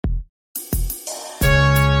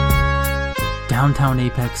downtown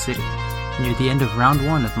Apex City, near the end of Round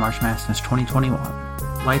 1 of March Madness 2021.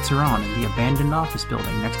 Lights are on in the abandoned office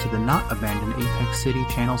building next to the not-abandoned Apex City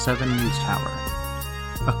Channel 7 news tower.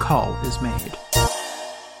 A call is made.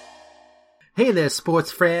 Hey there,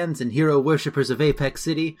 sports fans and hero worshippers of Apex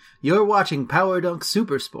City. You're watching Power Dunk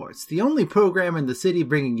Super Sports, the only program in the city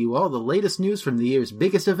bringing you all the latest news from the year's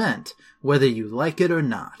biggest event, whether you like it or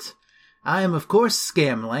not. I am, of course,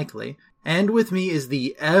 Scam Likely, and with me is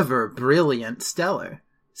the ever-brilliant Stellar.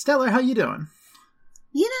 Stellar, how you doing?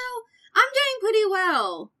 You know, I'm doing pretty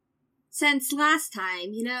well. Since last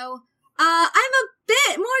time, I'm a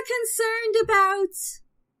bit more concerned about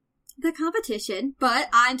the competition, but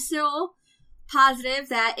I'm still positive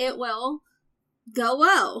that it will go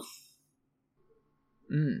well.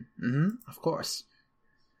 Of course.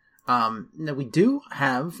 Now we do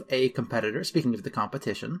have a competitor, speaking of the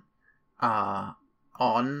competition, on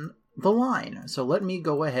the line. So let me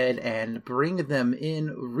go ahead and bring them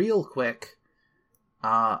in real quick.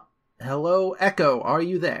 Hello, Echo, are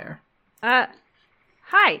you there? Hi.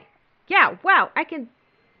 Yeah, wow, I can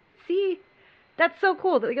see. That's so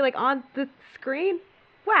cool that you're, on the screen.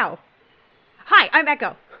 Wow. Hi, I'm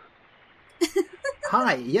Echo.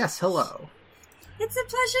 Hi, yes, hello. It's a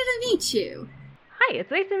pleasure to meet you. Hi, it's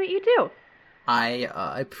nice to meet you too. I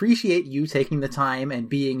appreciate you taking the time and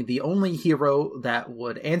being the only hero that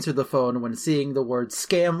would answer the phone when seeing the word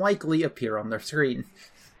Scam Likely appear on their screen.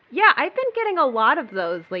 Yeah, I've been getting a lot of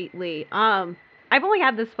those lately. I've only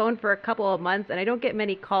had this phone for a couple of months and I don't get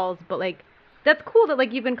many calls, but that's cool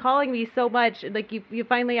that you've been calling me so much. You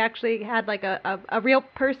finally actually had a real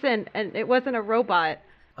person and it wasn't a robot.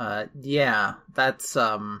 Yeah, that's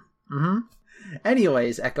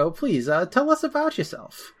Anyways, Echo, please tell us about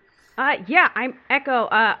yourself. Yeah, I'm Echo.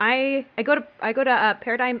 I go to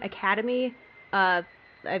Paradigm Academy for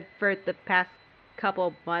the past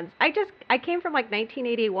couple months. I came from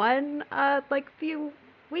 1981 a few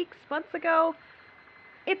months ago.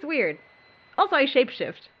 It's weird. Also, I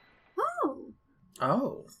shapeshift. Oh.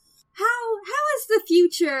 How is the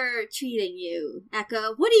future treating you,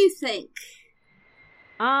 Echo? What do you think?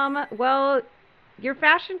 Well, your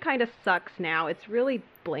fashion kind of sucks now. It's really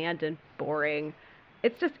bland and boring.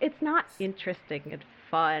 It's not interesting and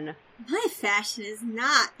fun. My fashion is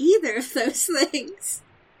not either of those things.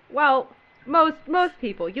 Well, most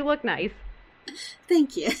people. You look nice.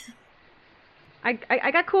 Thank you.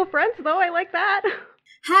 I got cool friends, though. I like that.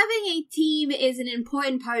 Having a team is an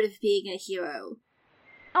important part of being a hero.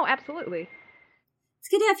 Oh, absolutely. It's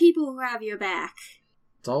good to have people who have your back.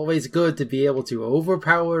 It's always good to be able to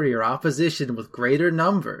overpower your opposition with greater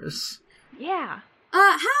numbers. Yeah.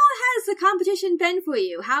 How has the competition been for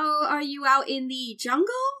you? How are you out in the jungle?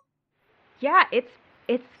 Yeah,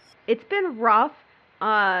 it's been rough.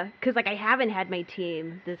 'Cause I haven't had my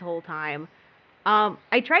team this whole time.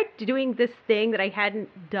 I tried doing this thing that I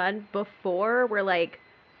hadn't done before, where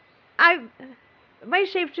my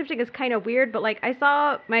shape-shifting is kind of weird, but I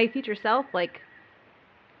saw my future self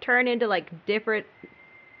turn into different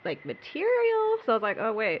material. So I was like,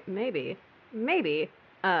 oh wait, maybe.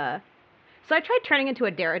 So I tried turning into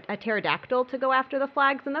a pterodactyl to go after the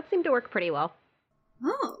flags, and that seemed to work pretty well.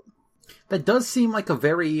 Oh. That does seem like a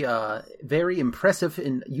very, very impressive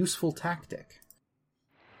and useful tactic.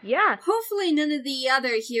 Yeah. Hopefully none of the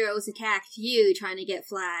other heroes attacked you trying to get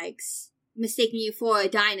flags, mistaking you for a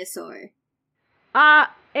dinosaur.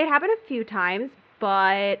 It happened a few times,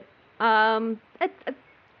 but, I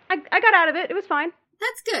got out of it. It was fine.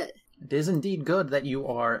 That's good. It is indeed good that you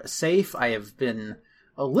are safe. I have been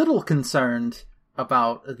a little concerned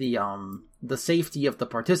about the safety of the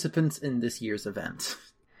participants in this year's event.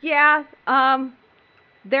 Yeah,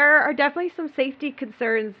 there are definitely some safety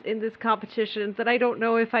concerns in this competition that I don't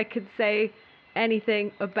know if I could say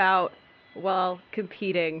anything about while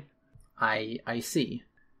competing. I see.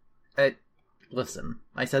 Listen,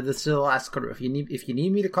 I said this to the last crew. If you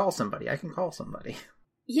need me to call somebody, I can call somebody.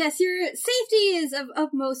 Yes, your safety is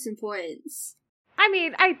of most importance. I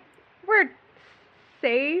mean, we're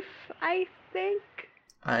safe, I think.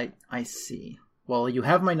 I see. Well, you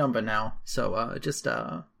have my number now, so just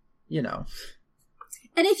you know.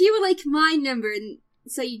 And if you would like my number,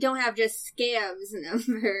 so you don't have just Scam's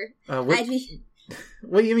number,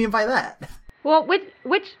 what do you mean by that? Well,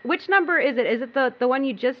 which number is it? Is it the one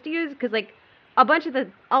you just used? Because a bunch of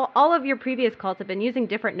all of your previous calls have been using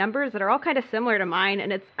different numbers that are all kind of similar to mine,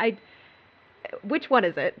 and which one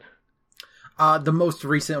is it? The most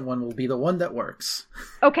recent one will be the one that works.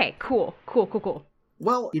 Okay, cool.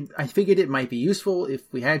 Well, I figured it might be useful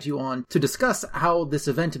if we had you on to discuss how this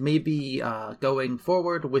event may be going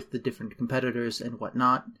forward with the different competitors and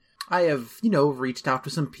whatnot. I have, reached out to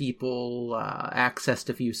some people, accessed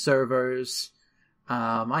a few servers.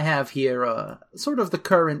 I have here sort of the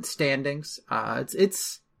current standings.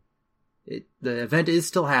 The event is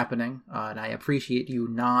still happening, and I appreciate you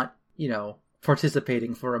not,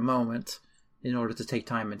 participating for a moment in order to take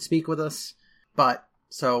time and speak with us. But,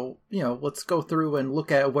 so, let's go through and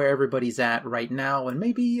look at where everybody's at right now, and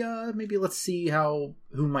maybe let's see who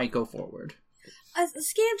might go forward.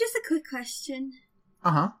 Scam, just a quick question.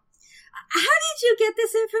 Uh-huh. How did you get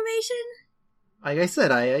this information? Like I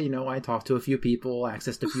said, I talked to a few people,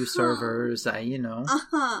 accessed a few servers,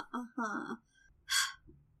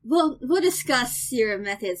 We'll discuss your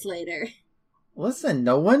methods later. Listen,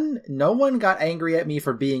 no one got angry at me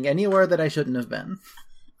for being anywhere that I shouldn't have been.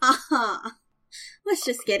 Let's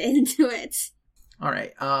just get into it. All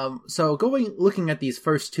right. So looking at these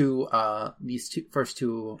first two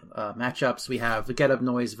matchups, we have Get Up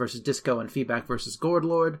Noise versus Disco and Feedback versus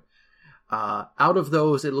Gordlord. Out of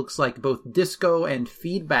those, it looks like both Disco and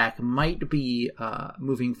Feedback might be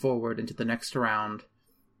moving forward into the next round.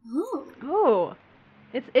 Oh.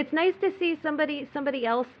 It's nice to see somebody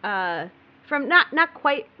else from not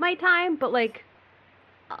quite my time, but like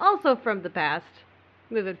also from the past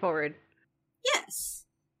moving forward. Yes.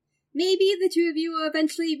 Maybe the two of you will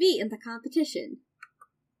eventually be in the competition.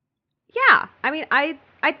 Yeah. I mean, I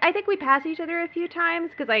think we passed each other a few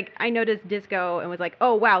times because like I noticed Disco and was like,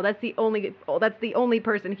 "Oh wow, that's the only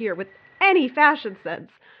person here with any fashion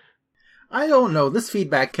sense." I don't know. This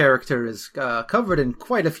Feedback character is covered in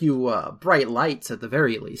quite a few bright lights, at the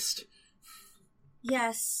very least.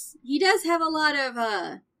 Yes, he does have a lot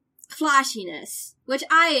of flashiness, which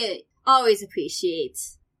I always appreciate.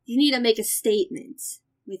 You need to make a statement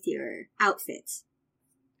with your outfit.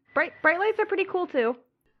 Bright lights are pretty cool too.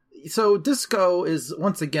 So Disco is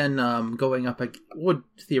once again would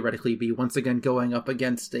theoretically be once again going up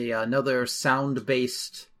against another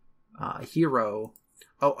sound-based hero.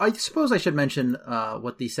 Oh, I suppose I should mention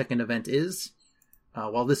what the second event is.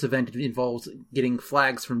 While this event involves getting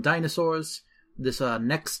flags from dinosaurs, this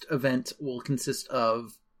next event will consist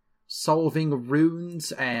of solving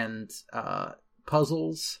runes and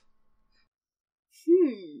puzzles.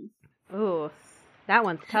 Ooh, that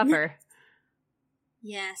one's tougher.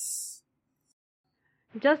 Yes.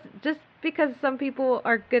 Just because some people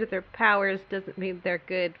are good at their powers doesn't mean they're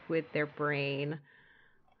good with their brain.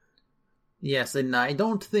 Yes, and I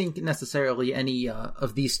don't think necessarily any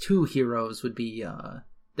of these two heroes would be,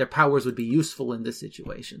 their powers would be useful in this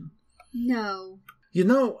situation. No.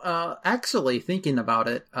 Actually thinking about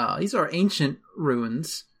it, these are ancient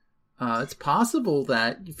runes. It's possible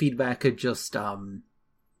that Feedback could just,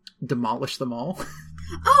 demolish them all.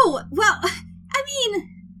 Oh, well, I mean,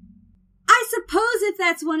 I suppose if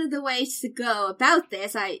that's one of the ways to go about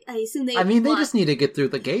this, I assume they they just need to get through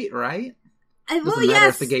the gate, right? Doesn't matter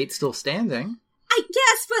if the gate's still standing. I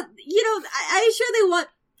guess, but, I'm sure they want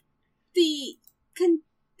the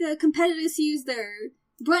competitors to use their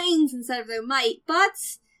brains instead of their might,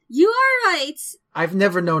 but you are right. I've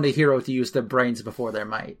never known a hero to use their brains before their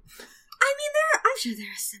might. I mean, I'm sure there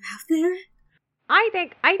are some out there. I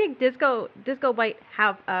think Disco might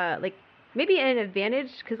have, maybe an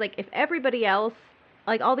advantage, because, if everybody else,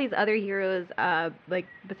 all these other heroes,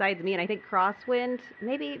 besides me, and I think Crosswind,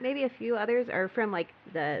 maybe a few others are from,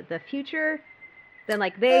 the future, then,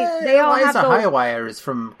 they all have those... Highwire is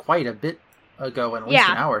from quite a bit ago, in at least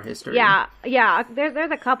in our history. Yeah,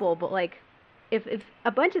 there's a couple, but, if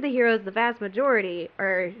a bunch of the heroes, the vast majority,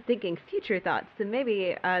 are thinking future thoughts, then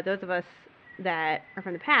maybe those of us that are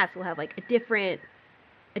from the past will have, a different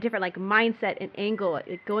mindset and angle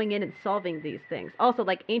at going in and solving these things. Also,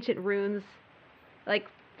 ancient runes...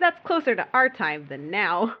 that's closer to our time than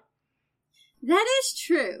now. That is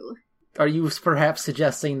true. Are you perhaps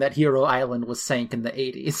suggesting that Hero Island was sank in the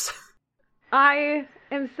 80s? I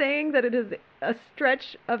am saying that it is a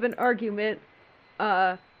stretch of an argument,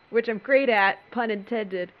 which I'm great at, pun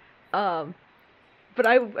intended, but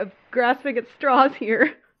I'm grasping at straws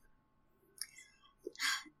here.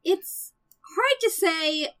 It's hard to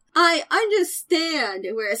say. I understand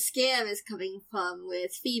where a scam is coming from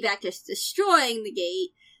with Feedback just destroying the gate,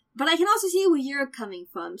 but I can also see where you're coming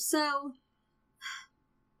from, so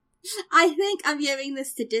I think I'm giving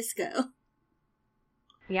this to Disco.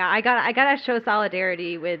 Yeah, I gotta show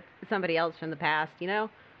solidarity with somebody else from the past,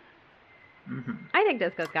 Mm-hmm. I think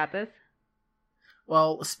Disco's got this.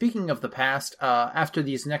 Well, speaking of the past, after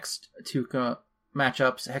these next two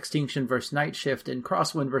matchups, Hextinction vs. Night Shift and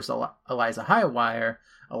Crosswind vs. Eliza Highwire,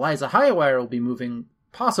 Eliza Highwire will be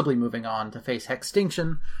possibly moving on to face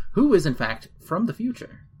Hextinction, who is in fact from the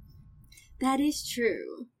future. That is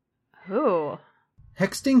true. Ooh.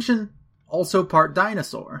 Hextinction, also part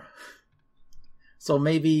dinosaur. So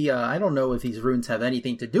maybe, I don't know if these runes have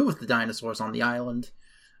anything to do with the dinosaurs on the island.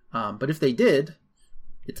 But if they did,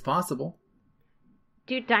 it's possible.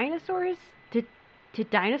 Did dinosaurs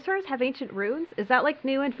have ancient runes? Is that like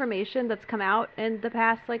new information that's come out in the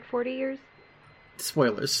past like 40 years?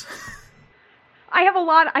 Spoilers. I have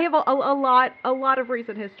a lot of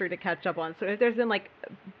recent history to catch up on. So if there's been like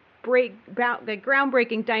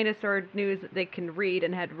groundbreaking dinosaur news that they can read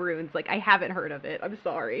and had runes, like I haven't heard of it. I'm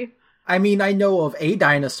sorry. I mean, I know of a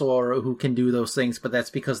dinosaur who can do those things, but that's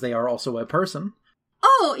because they are also a person.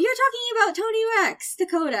 Oh, you're talking about Tony Rex,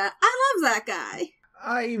 Dakota. I love that guy.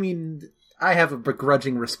 I mean, I have a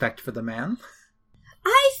begrudging respect for the man.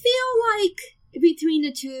 I feel like between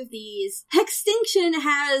the two of these, Hextinction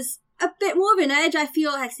has a bit more of an edge. I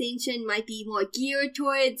feel Hextinction might be more geared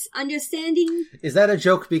towards understanding. Is that a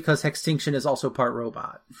joke because Hextinction is also part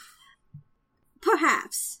robot?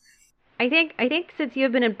 Perhaps. I think since you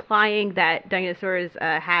have been implying that dinosaurs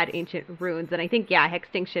had ancient runes, then I think, yeah,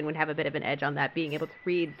 Hextinction would have a bit of an edge on that, being able to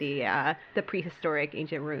read the prehistoric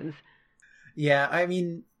ancient runes. Yeah, I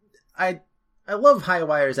mean, I love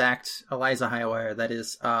Highwire's act, Eliza Highwire, that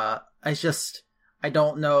is. I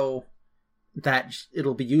don't know that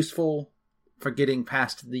it'll be useful for getting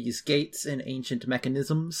past these gates and ancient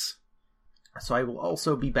mechanisms. So I will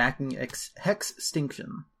also be backing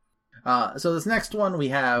Hextinction. So this next one we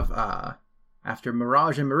have, after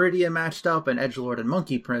Mirage and Meridian matched up and Edgelord and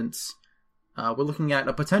Monkey Prince, we're looking at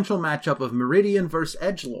a potential matchup of Meridian versus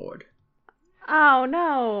Edgelord. Oh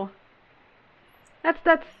no.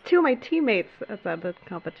 That's two of my teammates at the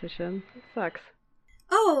competition. It sucks.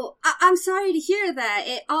 Oh, I'm sorry to hear that.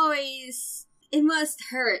 It must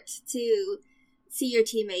hurt to see your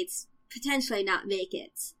teammates potentially not make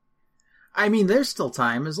it. I mean, there's still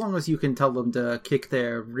time, as long as you can tell them to kick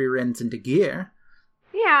their rear ends into gear.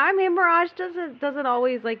 Yeah, I mean, Mirage doesn't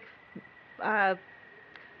always, like,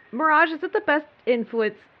 Mirage isn't the best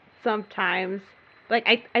influence sometimes. Like,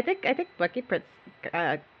 I think Lucky Prince,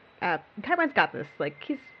 Taiwan's got this. Like,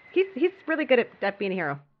 he's really good at being a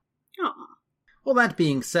hero. Aw. Well, that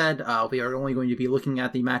being said, we are only going to be looking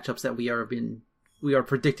at the matchups that we are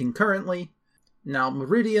predicting currently. Now,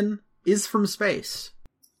 Meridian is from space.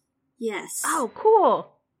 Yes. Oh,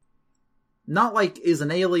 cool. Not like is an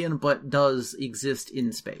alien, but does exist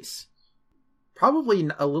in space. Probably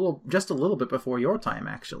just a little bit before your time,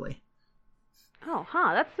 actually. Oh,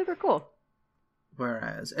 that's super cool.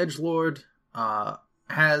 Whereas Edgelord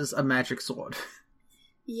has a magic sword.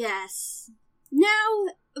 Yes. Now,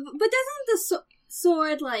 but doesn't the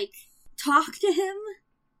sword, like, talk to him?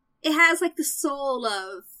 It has, like, the soul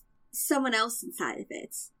of someone else inside of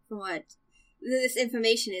it, from what this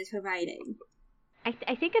information is providing.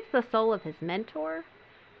 I think it's the soul of his mentor.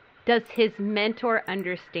 Does his mentor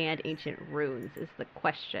understand ancient runes is the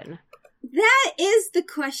question. That is the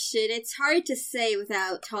question. It's hard to say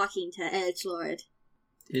without talking to Edgelord.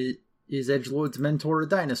 Is Edgelord's mentor a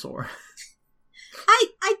dinosaur?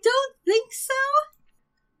 I don't think so.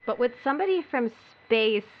 But would somebody from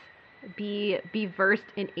space be versed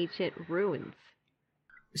in ancient runes?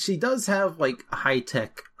 She does have, like,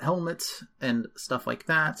 high-tech helmets and stuff like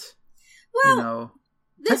that. Well,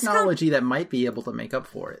 technology that might be able to make up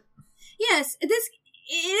for it. Yes, it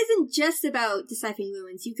isn't just about deciphering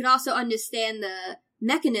runes. You can also understand the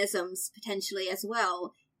mechanisms, potentially, as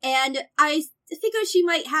well. And I think she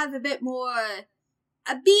might have a bit more...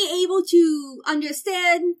 be able to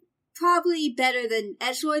understand probably better than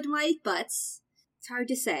Edgelord might, but it's hard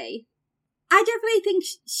to say. I definitely think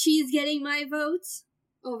she's getting my vote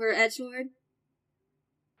over Edgelord.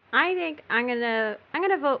 I think I'm gonna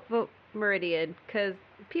vote Meridian, because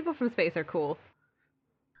people from space are cool.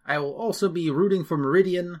 I will also be rooting for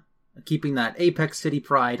Meridian, keeping that Apex City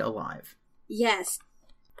pride alive. Yes.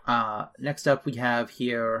 Next up we have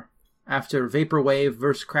here, after Vaporwave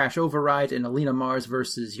versus Crash Override and Alina Mars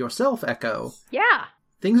versus yourself, Echo. Yeah.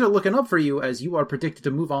 Things are looking up for you as you are predicted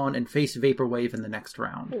to move on and face Vaporwave in the next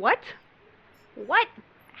round. What?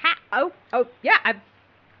 Oh, yeah, I'm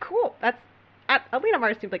cool. That's Alina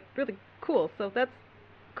Mars seems like really cool, so that's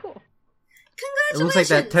cool. Congratulations! It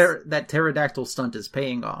looks like that pterodactyl stunt is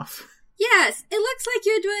paying off. Yes, it looks like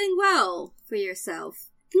you're doing well for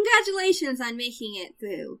yourself. Congratulations on making it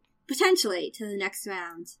through, potentially, to the next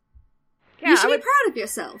round. Yeah, you should be proud of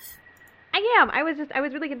yourself. I am. I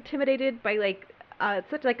was really intimidated by, like,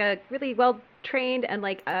 such, like, a really well-trained and,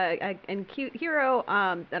 like, and cute hero,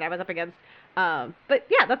 that I was up against. But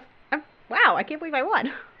yeah, wow, I can't believe I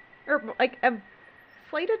won. Or, like, I'm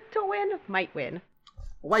slated to win, might win.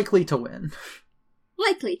 Likely to win.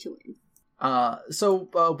 Likely to win. So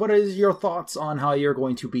what is your thoughts on how you're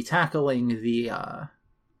going to be tackling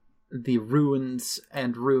the runes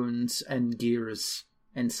and gears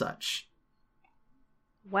and such?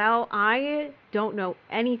 Well, I don't know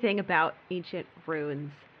anything about ancient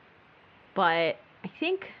runes, but I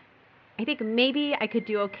think maybe I could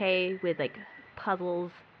do okay with like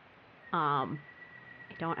puzzles. I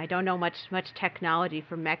don't know much technology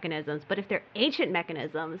for mechanisms, but if they're ancient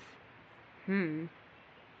mechanisms,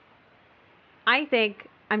 I think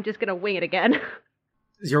I'm just gonna wing it again.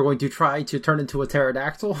 You're going to try to turn into a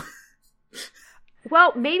pterodactyl?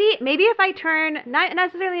 Well, maybe if I turn, not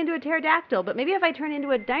necessarily into a pterodactyl, but maybe if I turn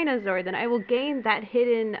into a dinosaur, then I will gain that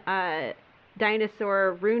hidden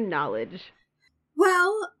dinosaur rune knowledge.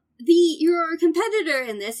 Well, your competitor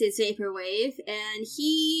in this is Vaporwave, and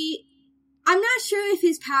I'm not sure if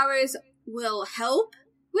his powers will help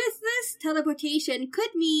with this. Teleportation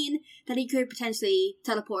could mean that he could potentially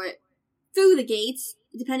teleport through the gates,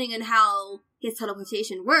 depending on how his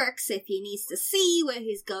teleportation works, if he needs to see where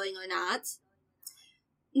he's going or not.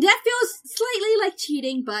 That feels slightly like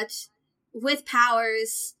cheating, but with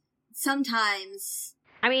powers, sometimes...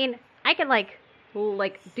 I mean, I can, like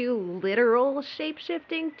do literal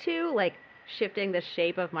shape-shifting, too, like, shifting the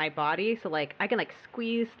shape of my body, so, like, I can, like,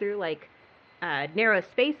 squeeze through, like, narrow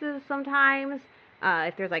spaces sometimes,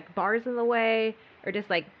 if there's, like, bars in the way, or just,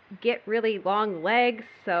 like, get really long legs,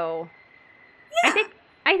 so... Yeah.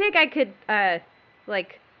 I think I could,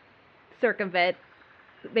 like, circumvent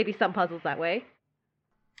maybe some puzzles that way.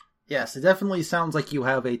 Yes, it definitely sounds like you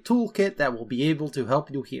have a toolkit that will be able to help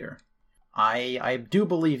you here. I do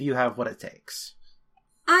believe you have what it takes.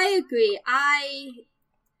 I agree. I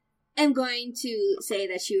am going to say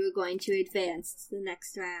that you are going to advance to the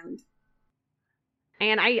next round.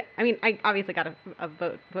 And I mean, I obviously got a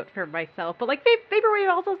vote for myself, but like Vaporwave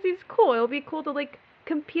also seems cool. It'll be cool to like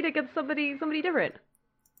compete against somebody different.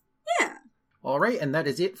 Yeah. All right, and that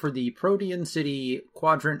is it for the Protean City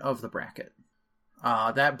quadrant of the bracket.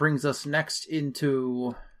 That brings us next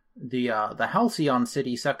into the Halcyon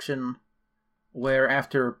City section, where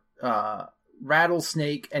after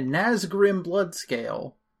Rattlesnake and Nazgrim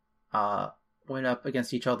Bloodscale went up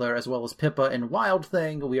against each other, as well as Pippa and Wild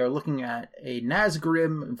Thing, we are looking at a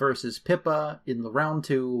Nazgrim versus Pippa in the round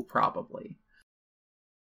 2, probably.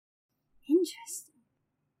 Interesting.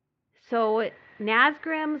 So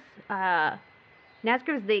Nazgrim's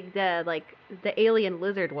the alien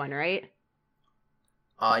lizard one, right?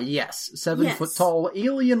 Yes. 7 foot tall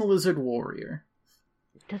alien lizard warrior.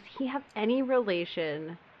 Does he have any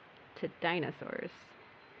relation to dinosaurs?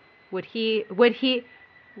 Would he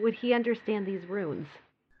understand these runes?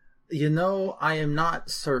 I am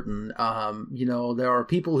not certain. There are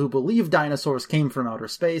people who believe dinosaurs came from outer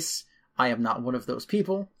space. I am not one of those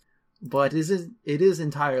people, but it is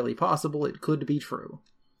entirely possible it could be true.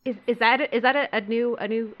 Is that a new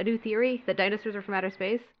theory that dinosaurs are from outer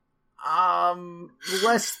space?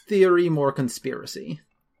 Less theory, more conspiracy.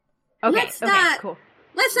 Okay, cool.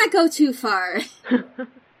 Let's not go too far.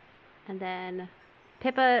 And then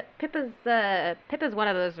Pippa's one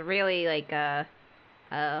of those really like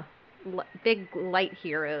big light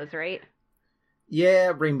heroes, right?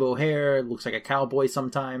 Yeah, rainbow hair, looks like a cowboy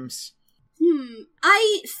sometimes.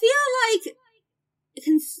 I feel like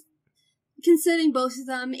considering both of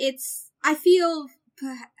them, I feel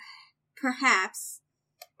perhaps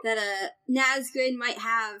that Nazgrim might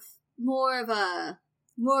have more of a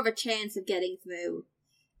chance of getting through.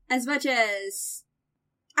 As much as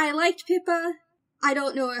I liked Pippa, I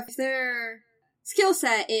don't know if their skill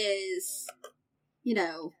set is,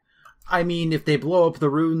 I mean, if they blow up the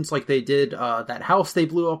runes like they did that house they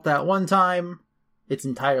blew up that one time, it's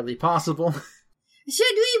entirely possible.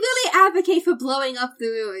 Should we really advocate for blowing up the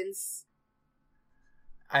ruins?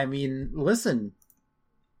 I mean, listen,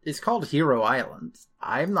 it's called Hero Island.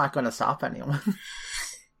 I'm not going to stop anyone.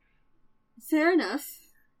 Fair enough.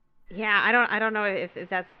 Yeah, I don't know if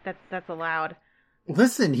that's allowed.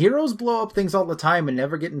 Listen, heroes blow up things all the time and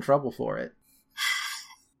never get in trouble for it.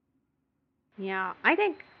 Yeah, I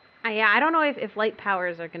think I don't know if light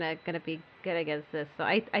powers are gonna be good against this. So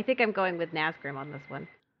I think I'm going with Nazgrim on this one.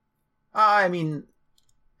 I mean,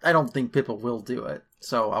 I don't think Pippa will do it,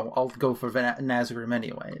 so I'll go for Nazgrim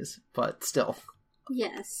anyways. But still,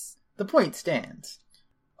 yes, the point stands.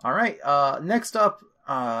 All right. Next up,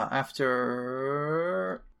 after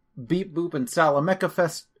Beep Boop and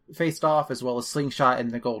Salamecha faced off, as well as Slingshot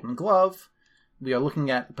and the Golden Glove, we are looking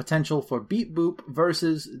at the potential for Beep Boop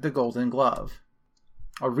versus the Golden Glove.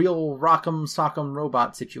 A real Rock'em Sock'em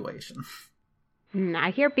robot situation. I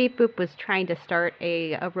hear Beep Boop was trying to start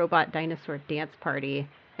a robot dinosaur dance party.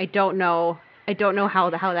 I don't know I don't know how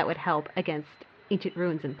that would help against ancient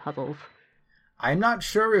ruins and puzzles. I'm not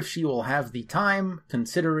sure if she will have the time,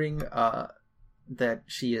 considering that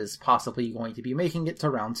she is possibly going to be making it to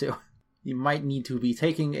round 2. You might need to be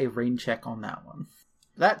taking a rain check on that one.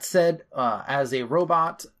 That said, as a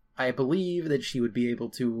robot, I believe that she would be able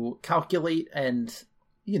to calculate and,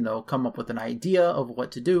 come up with an idea of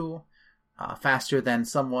what to do faster than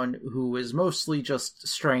someone who is mostly just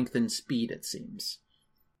strength and speed, it seems.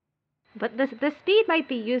 But the speed might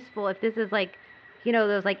be useful if this is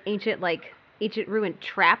those ancient ruin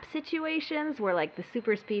trap situations where the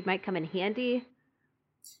super speed might come in handy.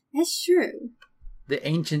 That's true. The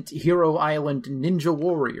ancient Hero Island Ninja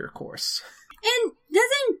Warrior course. And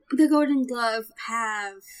doesn't the Golden Glove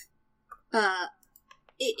have,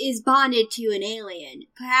 is bonded to an alien?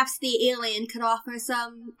 Perhaps the alien could offer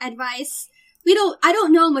some advice? I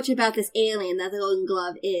don't know much about this alien that the Golden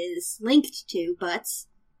Glove is linked to, but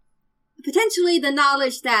potentially the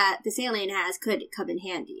knowledge that this alien has could come in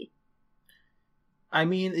handy. I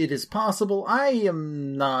mean, it is possible. I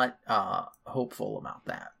am not hopeful about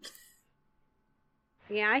that.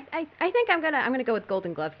 Yeah, I think I'm gonna go with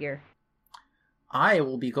Golden Glove here. I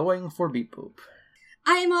will be going for Beep Boop.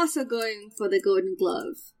 I am also going for the Golden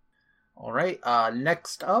Glove. Alright,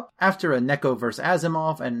 next up, after a Neko vs.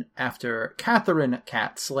 Asimov, and after Catherine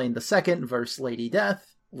Cat Slane II vs. Lady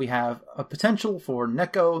Death, we have a potential for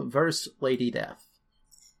Neko vs. Lady Death.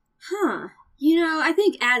 I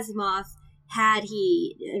think Asimov, had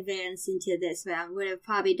he advanced into this round, would have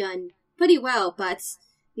probably done pretty well, but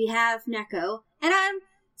we have Neko, and I'm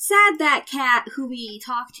sad that Cat, who we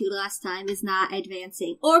talked to last time, is not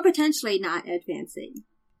advancing, or potentially not advancing.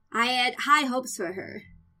 I had high hopes for her.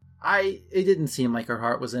 It didn't seem like her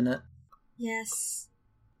heart was in it. Yes.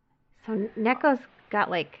 So Neko's got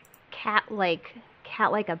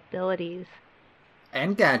cat-like abilities.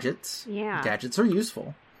 And gadgets. Yeah. Gadgets are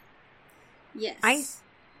useful. Yes.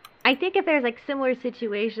 I think if there's similar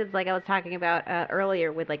situations like I was talking about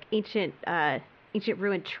earlier with ancient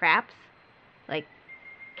ruined traps,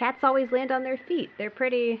 cats always land on their feet. They're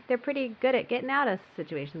pretty good at getting out of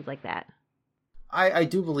situations like that. I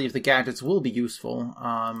do believe the gadgets will be useful.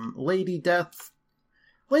 Lady Death's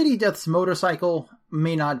motorcycle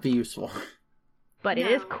may not be useful. But it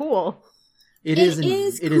is cool. It is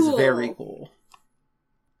very cool.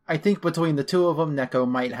 I think between the two of them, Neko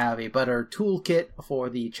might have a better toolkit for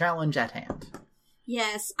the challenge at hand.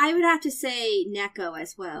 Yes, I would have to say Neko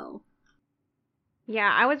as well.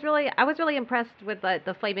 Yeah, I was really impressed with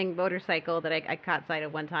the flaming motorcycle that I caught sight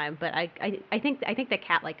of one time, but I think the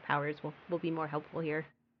cat-like powers will be more helpful here.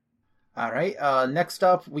 All right. Next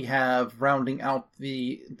up, we have rounding out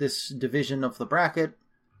this division of the bracket.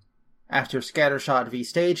 After Scattershot v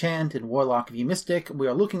Stagehand and Warlock v Mystic, we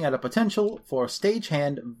are looking at a potential for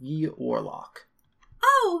Stagehand v Warlock.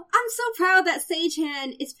 Oh, I'm so proud that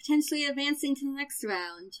Stagehand is potentially advancing to the next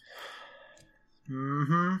round.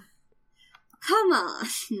 Mm-hmm. Come on,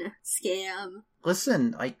 Scam.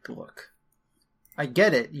 Listen, look. I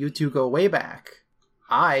get it, you two go way back.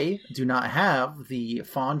 I do not have the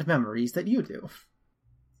fond memories that you do.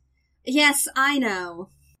 Yes, I know.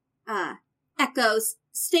 Echoes,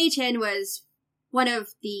 Stagehand was one of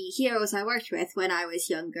the heroes I worked with when I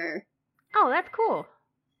was younger. Oh, that's cool.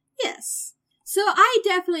 Yes. So I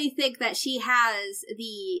definitely think that she has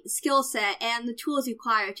the skill set and the tools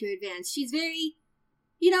required to advance. She's very,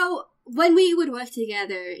 when we would work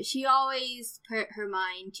together, she always put her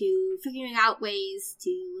mind to figuring out ways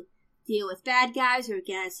to deal with bad guys or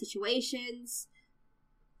get out of situations.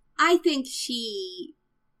 I think she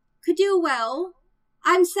could do well.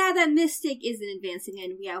 I'm sad that Mystic isn't advancing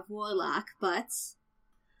and we have Warlock, but...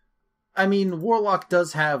 I mean, Warlock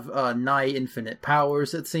does have nigh infinite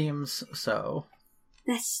powers, it seems, so...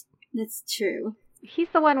 That's true. He's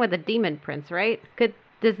the one with the Demon Prince, right?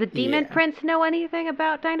 Does the Demon Prince know anything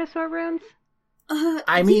about dinosaur runes?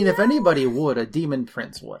 I mean, if anybody would, a Demon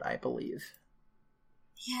Prince would, I believe.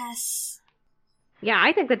 Yes. Yeah,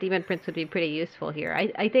 I think the Demon Prince would be pretty useful here.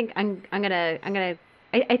 I think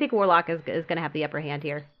I think Warlock is gonna have the upper hand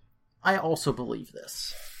here. I also believe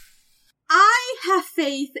this. I have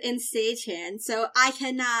faith in Stagehand, so I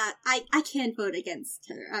can't vote against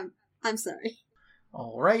her. I'm sorry.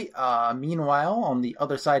 Alright, meanwhile, on the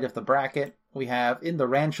other side of the bracket, we have, in the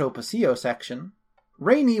Rancho Pasillo section,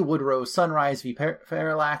 Rainy Woodrow Sunrise v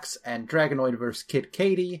Parallax and Dragonoid vs Kid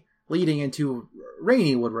Katie, leading into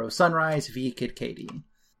Rainy Woodrow Sunrise v Kid Katie.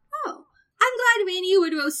 Oh, I'm glad Rainy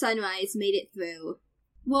Woodrow Sunrise made it through.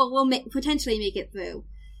 Well, we'll potentially make it through.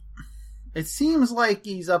 It seems like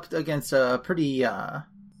he's up against a pretty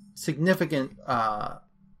significant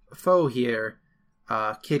foe here.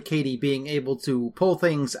 Kid Katie being able to pull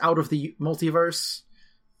things out of the multiverse.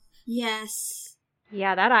 Yes.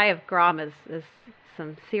 Yeah, that Eye of Grom is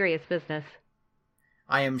some serious business.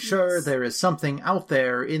 I am sure there is something out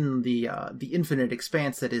there in the infinite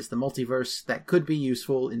expanse that is the multiverse that could be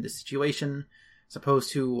useful in this situation, as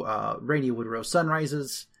opposed to Rainy Woodrose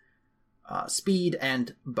Sunrises, Speed,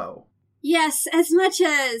 and Bow. Yes, as much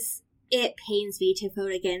as it pains me to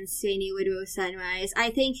vote against Rainy Woodrose Sunrise,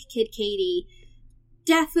 I think Kid Katie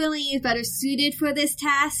definitely is better suited for this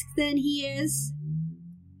task than he is.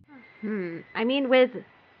 I mean, with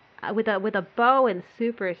a bow and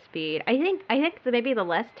super speed, I think that maybe the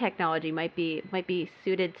less technology might be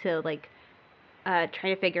suited to like trying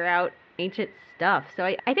to figure out ancient stuff. So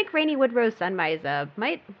I think Rainy Woodrose Sunrise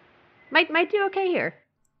might do okay here.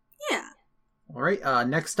 Yeah. All right.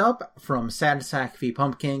 Next up, from Sadsack v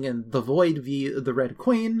Pumpkin and The Void v the Red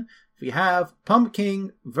Queen, we have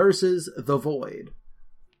Pumpkin versus The Void.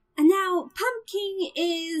 And now Pumpkin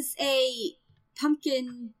is a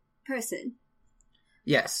pumpkin person.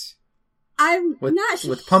 Yes. I'm not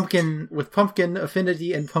sure. With pumpkin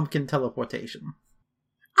affinity and pumpkin teleportation.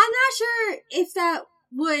 I'm not sure if that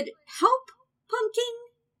would help Pumpkin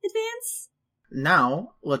advance.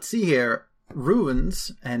 Now, let's see here.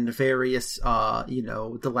 Ruins and various,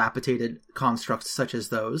 dilapidated constructs such as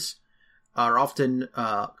those are often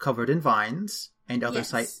covered in vines and other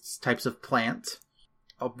types of plant.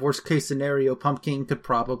 A worst case scenario, Pumpkin could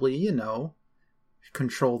probably,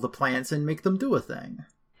 control the plants and make them do a thing.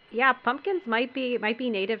 Yeah, pumpkins might be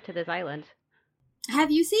native to this island.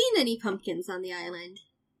 Have you seen any pumpkins on the island?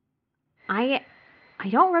 I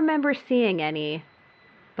don't remember seeing any,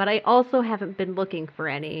 but I also haven't been looking for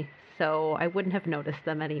any, so I wouldn't have noticed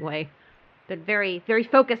them anyway. Been very, very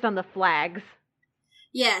focused on the flags.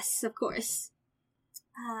 Yes, of course.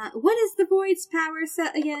 What is the Void's power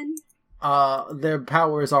set again? Their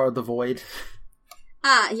powers are the Void.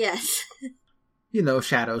 Yes.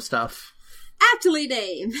 Shadow stuff. Aptly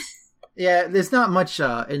named. Yeah, there's not much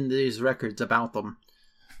in these records about them,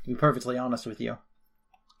 to be perfectly honest with you.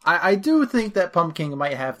 I do think that Pumpkin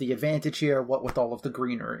might have the advantage here, what with all of the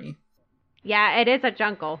greenery. Yeah, it is a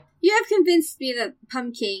jungle. You have convinced me that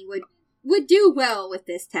Pumpkin would do well with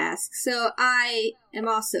this task, so I am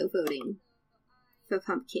also voting for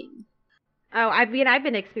Pumpkin. Oh, I mean, I've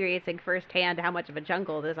been experiencing firsthand how much of a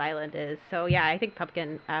jungle this island is, so yeah, I think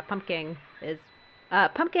Pumpkin is...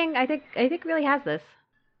 Pumpkin, I think really has this.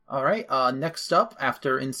 Alright, next up,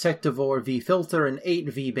 after Insectivore v Filter and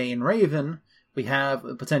 8 v Bane Raven, we have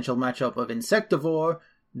a potential matchup of Insectivore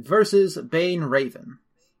versus Bane Raven.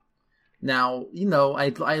 Now,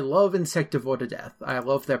 I love Insectivore to death. I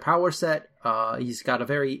love their power set. He's got a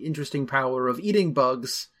very interesting power of eating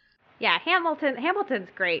bugs. Yeah, Hamilton's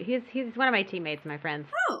great. He's one of my teammates, my friends.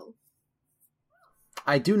 Oh.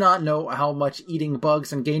 I do not know how much eating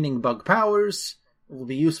bugs and gaining bug powers will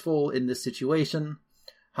be useful in this situation.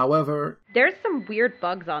 However, there's some weird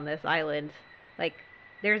bugs on this island. Like,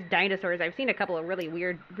 there's dinosaurs. I've seen a couple of really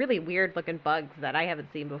weird looking bugs that I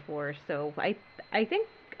haven't seen before. So I think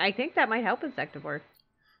that might help Insectivore.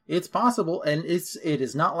 It's possible, and it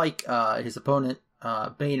is not like his opponent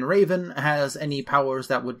Bane Raven has any powers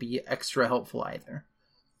that would be extra helpful either.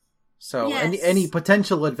 So yes. any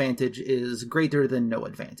potential advantage is greater than no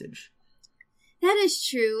advantage. That is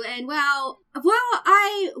true, and while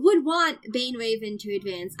I would want Bane Raven to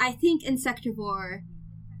advance, I think Insectivore,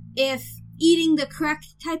 if eating the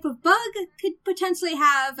correct type of bug, could potentially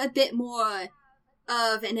have a bit more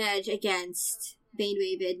of an edge against Bane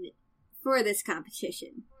Raven for this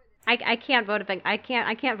competition. I can't vote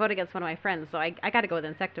against one of my friends, so I gotta go with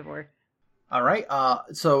Insectivore. Alright,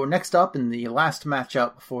 so next up in the last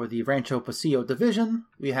matchup for the Rancho Pasillo division,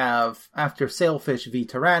 we have, after Sailfish v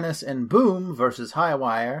Tyrannus and Boom versus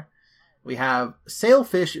Highwire, we have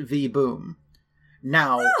Sailfish v Boom.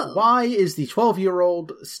 Now, why is the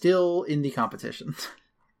 12-year-old still in the competition?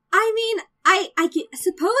 I mean, I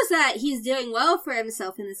suppose that he's doing well for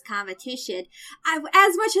himself in this competition.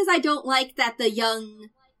 As much as I don't like that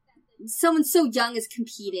someone so young is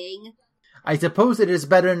competing. I suppose it is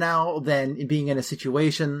better now than being in a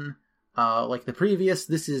situation like the previous.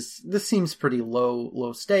 This seems pretty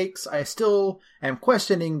low stakes. I still am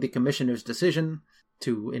questioning the commissioner's decision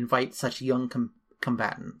to invite such young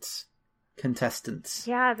contestants.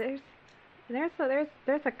 Yeah, there's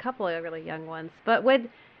a couple of really young ones, but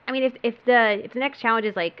if the next challenge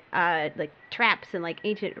is like traps and like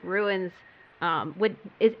ancient ruins,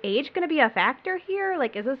 is age going to be a factor here?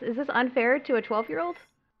 Like, is this unfair to a 12-year-old?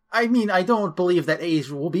 I mean, I don't believe that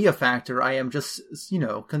age will be a factor. I am just,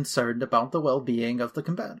 Concerned about the well-being of the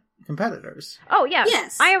competitors. Oh, yeah.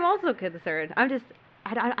 Yes. I am also concerned.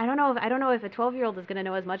 I don't know if a 12-year-old is going to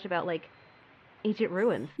know as much about like ancient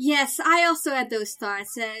ruins. Yes, I also had those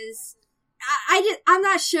thoughts. As I'm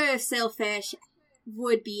not sure if Sailfish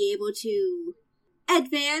would be able to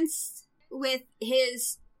advance with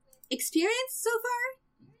his experience so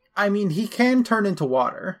far. I mean, he can turn into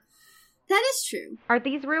water. That is true. Are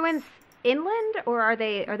these ruins inland, or are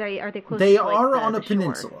they close? They to, like, are the on a shore?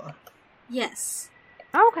 peninsula. Yes.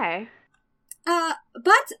 Okay.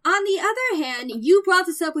 But on the other hand, you brought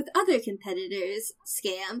this up with other competitors,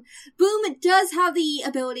 Scam. Boom does have the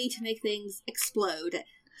ability to make things explode.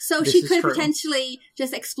 So This she is could true. potentially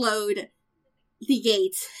just explode the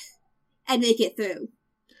gate and make it through.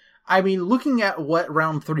 I mean, looking at what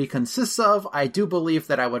round 3 consists of, I do believe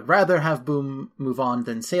that I would rather have Boom move on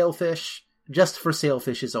than Sailfish, just for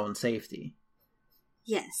Sailfish's own safety.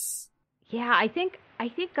 Yes. Yeah, I think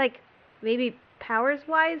like maybe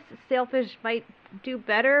powers-wise, Sailfish might do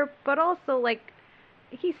better, but also like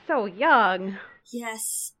he's so young.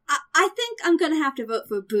 Yes. I think I'm gonna have to vote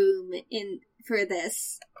for Boom for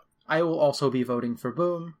this. I will also be voting for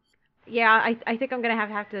Boom. Yeah, I think I'm gonna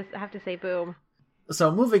have to say Boom. So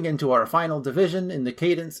moving into our final division in the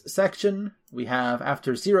Cadence section, we have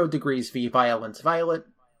after 0 Degrees v Violence Violet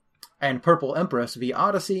and Purple Empress v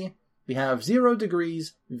Odyssey, we have 0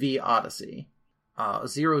 Degrees v Odyssey.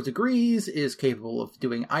 0 Degrees is capable of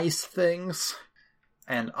doing ice things,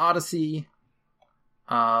 and Odyssey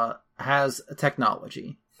has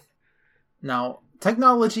technology. Now,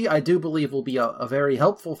 technology I do believe will be a very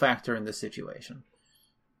helpful factor in this situation.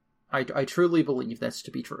 I truly believe that's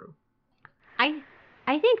to be true.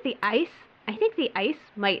 I think the ice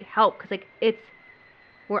might help because like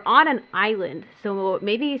we're on an island, so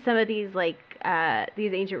maybe some of these like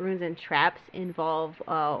these ancient runes and traps involve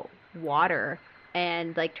water,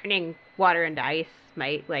 and like turning water into ice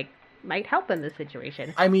might help in this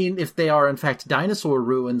situation. I mean, if they are in fact dinosaur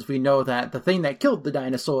ruins, we know that the thing that killed the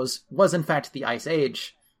dinosaurs was in fact the Ice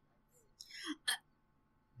Age.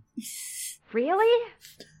 Really?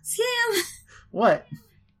 Scam! What?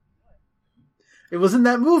 It was in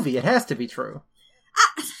that movie. It has to be true.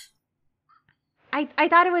 I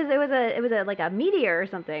thought it was a like a meteor or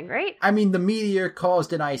something, right? I mean, the meteor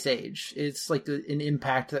caused an ice age. It's like an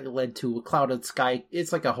impact that led to a clouded sky.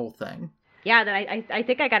 It's like a whole thing. Yeah, then I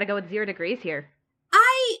think I gotta go with 0 Degrees here.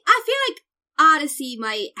 I feel like Odyssey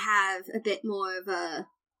might have a bit more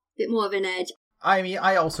of an edge. I mean,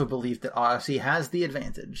 I also believe that Odyssey has the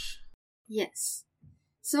advantage. Yes.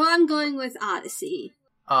 So I'm going with Odyssey.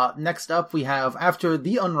 Next up, we have after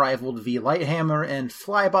the Unrivaled v Lighthammer and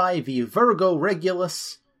Flyby v Virgo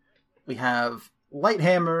Regulus, we have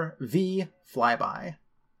Lighthammer v Flyby.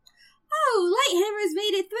 Oh, Lighthammer's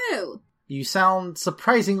made it through. You sound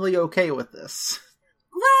surprisingly okay with this.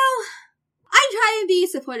 Well, I try and be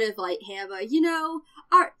supportive of Lighthammer. You know,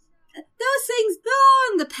 those things,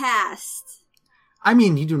 they're in the past. I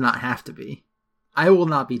mean, you do not have to be. I will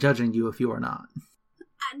not be judging you if you are not.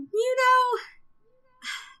 You know,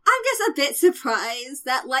 I'm just a bit surprised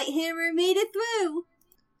that Lighthammer made it through.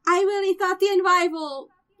 I really thought the Unrivaled,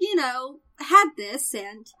 had this,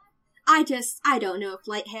 and I don't know if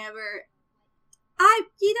Lighthammer, I'm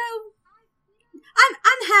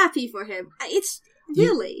happy for him. It's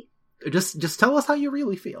really. Just tell us how you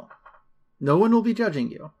really feel. No one will be judging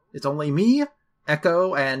you. It's only me,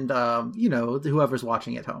 Echo, and, whoever's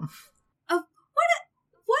watching at home.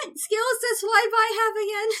 What skills does Flyby have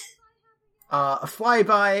again?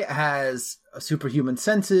 Flyby has superhuman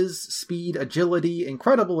senses, speed, agility,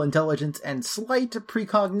 incredible intelligence, and slight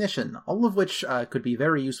precognition, all of which could be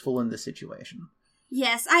very useful in this situation.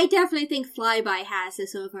 Yes, I definitely think Flyby has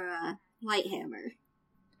this over Lighthammer.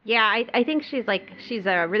 Yeah, I think she's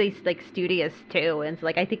really like studious too, and so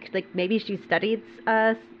like I think like maybe she studied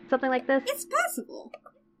something like this. It's possible.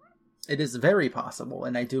 It is very possible,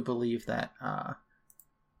 and I do believe that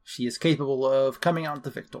she is capable of coming out the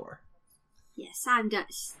victor. Yes, I'm done.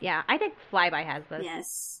 Yeah, I think Flyby has this.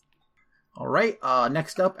 Yes. Alright,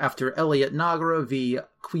 next up, after Elliot Nagra v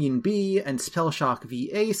Queen Bee and Spellshock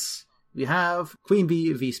v Ace, we have Queen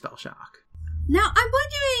Bee v Spellshock. Now, I'm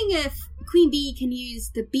wondering if Queen Bee can use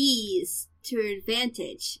the bees to her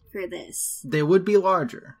advantage for this. They would be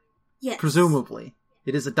larger. Yes. Presumably.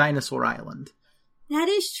 It is a dinosaur island. That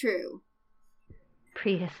is true.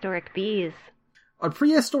 Prehistoric bees. Are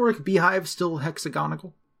prehistoric beehives still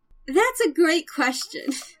hexagonal? That's a great question.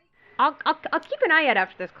 I'll keep an eye out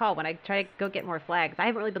after this call when I try to go get more flags. I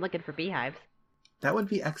haven't really been looking for beehives. That would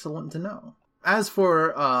be excellent to know. As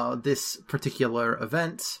for this particular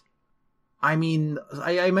event, I mean,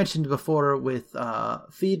 I mentioned before with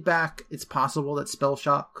feedback, it's possible that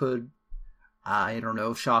Spellshock could I don't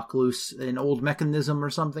know, shock loose an old mechanism or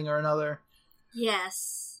something or another.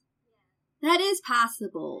 Yes. That is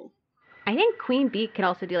possible. I think Queen Bee can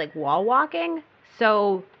also do like wall walking,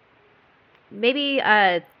 so maybe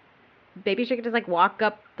she could just like walk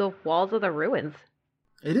up the walls of the ruins.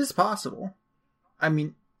 It is possible. I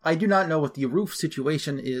mean, I do not know what the roof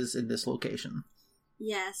situation is in this location.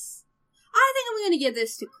 Yes. I think I'm going to give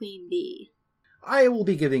this to Queen Bee. I will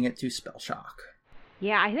be giving it to Spell Shock.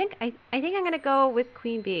 Yeah, I think I'm gonna go with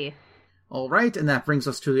Queen Bee. All right, and that brings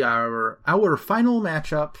us to our final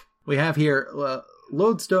matchup. We have here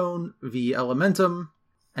Lodestone v Elementum,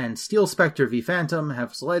 and Steel Spectre v Phantom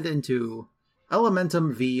have led into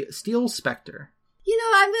Elementum v Steel Spectre. You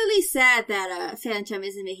know, I'm really sad that Phantom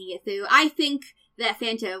isn't making it through. I think that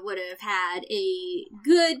Phantom would have had a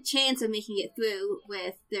good chance of making it through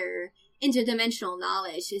with their interdimensional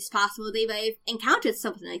knowledge. It's possible they might have encountered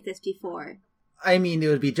something like this before. I mean, it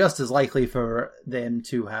would be just as likely for them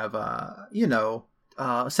to have,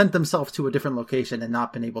 sent themselves to a different location and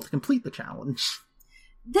not been able to complete the challenge.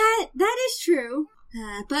 That is true.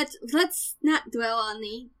 But let's not dwell on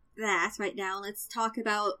that right now. Let's talk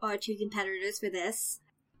about our two competitors for this.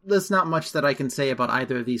 There's not much that I can say about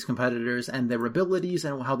either of these competitors and their abilities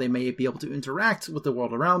and how they may be able to interact with the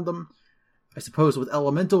world around them. I suppose with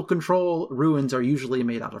elemental control, ruins are usually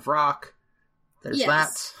made out of rock. There's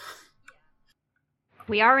that.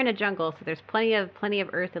 We are in a jungle, so there's plenty of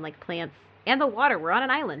earth and like plants and the water. We're on an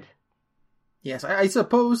island. Yes, I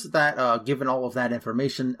suppose that given all of that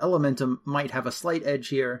information, Elementum might have a slight edge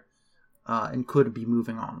here and could be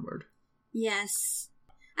moving onward. Yes.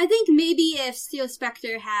 I think maybe if Steel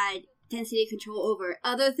Spectre had density control over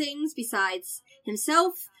other things besides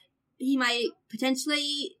himself, he might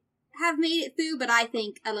potentially have made it through, but I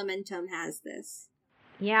think Elementum has this.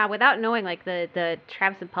 Yeah, without knowing like the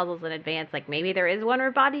traps and puzzles in advance, like maybe there is one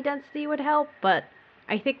where body density would help, but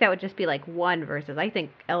I think that would just be like one versus I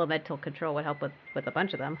think elemental control would help with a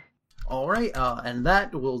bunch of them. Alright, and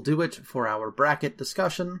that will do it for our bracket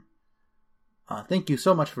discussion. Thank you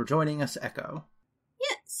so much for joining us, Echo.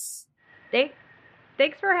 Yes.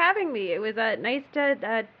 Thanks for having me. It was nice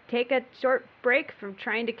to take a short break from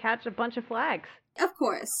trying to catch a bunch of flags. Of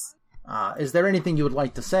course. Is there anything you would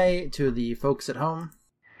like to say to the folks at home?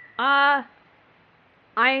 I'm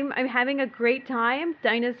having a great time.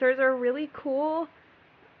 Dinosaurs are really cool.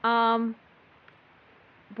 We're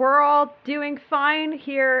all doing fine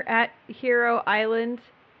here at Hero Island.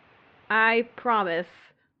 I promise.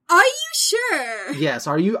 Are you sure? Yes,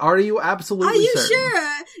 are you absolutely Are you certain? sure?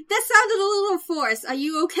 That sounded a little forced. Are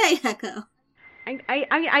you okay, Echo?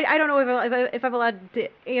 I don't know if I'm allowed to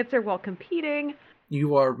answer while competing.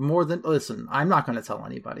 You are more than... Listen, I'm not going to tell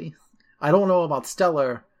anybody. I don't know about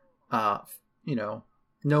Stellar,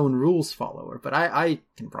 known rules follower, but I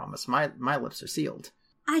can promise my lips are sealed.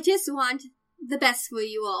 I just want the best for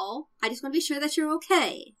you all. I just want to be sure that you're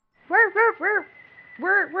okay. We're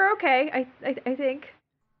okay. I think.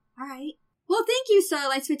 All right. Well, thank you,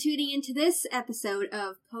 Starlights, for tuning into this episode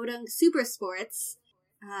of Podunk Super Sports.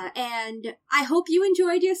 And I hope you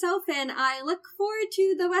enjoyed yourself, and I look forward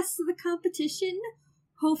to the rest of the competition.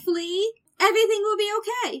 Hopefully, everything will be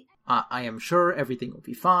okay. I am sure everything will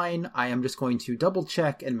be fine. I am just going to double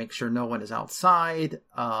check and make sure no one is outside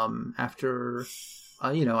after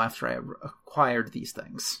I acquired these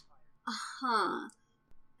things. Uh-huh.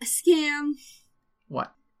 A scam.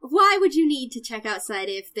 What? Why would you need to check outside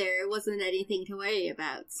if there wasn't anything to worry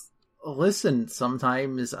about? Listen,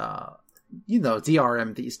 sometimes,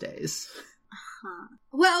 DRM these days. Uh-huh.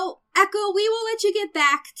 Well, Echo, we will let you get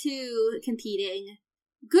back to competing.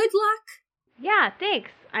 Good luck. Yeah, thanks.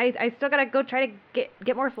 I still gotta go try to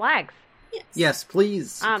get more flags. Yes,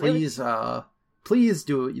 please, please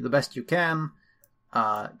do the best you can.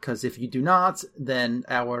 Because if you do not, then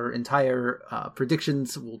our entire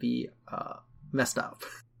predictions will be messed up.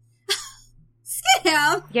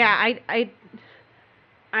 Scam! Yeah,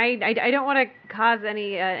 I don't want to cause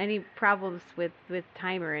any problems with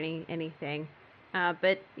time or anything.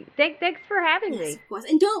 But thanks for having me. Of course.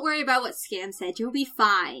 And don't worry about what Scam said. You'll be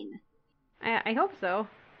fine. I hope so.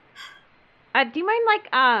 Do you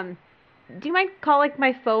mind calling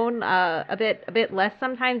my phone a bit less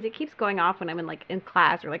sometimes? It keeps going off when I'm in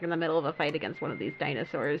class or in the middle of a fight against one of these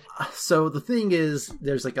dinosaurs. So the thing is,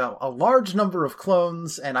 there's a large number of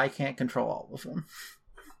clones, and I can't control all of them.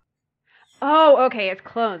 Oh, okay, it's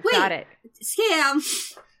clones. Wait, got it. Scam!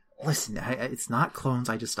 Listen, it's not clones.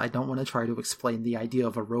 I don't want to try to explain the idea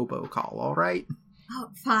of a robocall, alright? Oh,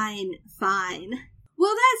 fine.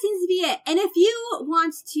 Well, that seems to be it. And if you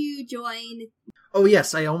want to join... Oh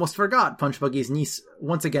yes, I almost forgot. Punch Buggy's niece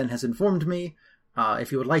once again has informed me.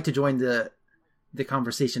 If you would like to join the the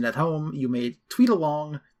conversation at home, you may tweet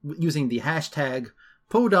along using the hashtag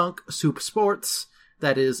 #PodUnkSoupSports.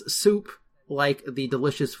 That is soup like the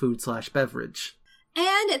delicious food/beverage.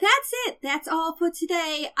 And that's it. That's all for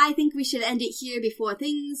today. I think we should end it here before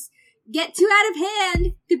things get too out of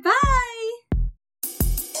hand. Goodbye!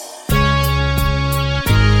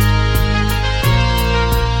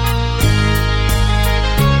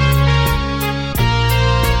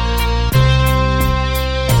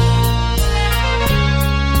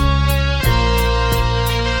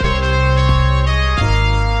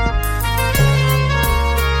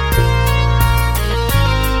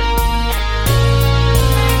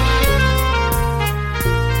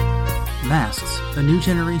 Masks, A New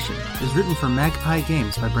Generation is written for Magpie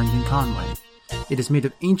Games by Brendan Conway. It is made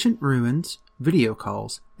of ancient ruins, video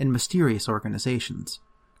calls, and mysterious organizations.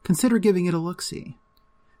 Consider giving it a look-see.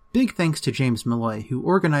 Big thanks to James Malloy, who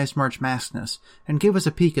organized March Maskness and gave us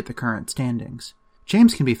a peek at the current standings.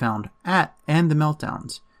 James can be found at And the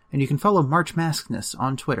Meltdowns, and you can follow March Maskness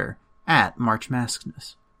on Twitter at March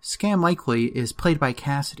Maskness. Scam Likely is played by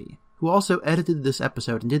Cassidy, who also edited this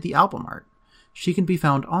episode and did the album art. She can be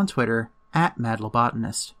found on Twitter at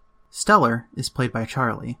MadLobotanist. Stellar is played by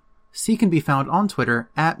Charlie. C can be found on Twitter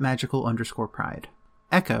at Magical_Pride.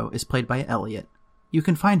 Echo is played by Elliot. You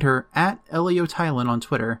can find her at Eliotylan on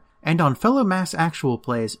Twitter and on fellow Mass Actual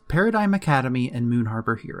Plays Paradigm Academy and Moon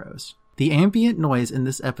Harbor Heroes. The ambient noise in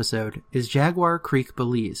this episode is Jaguar Creek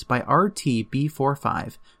Belize by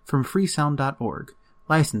RTB45 from freesound.org,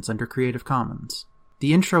 licensed under Creative Commons.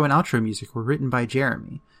 The intro and outro music were written by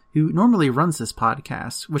Jeremy, who normally runs this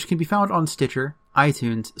podcast, which can be found on Stitcher,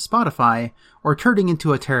 iTunes, Spotify, or turning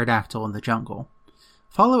into a pterodactyl in the jungle.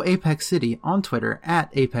 Follow Apex City on Twitter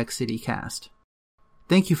at ApexCityCast.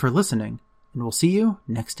 Thank you for listening, and we'll see you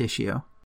next issue.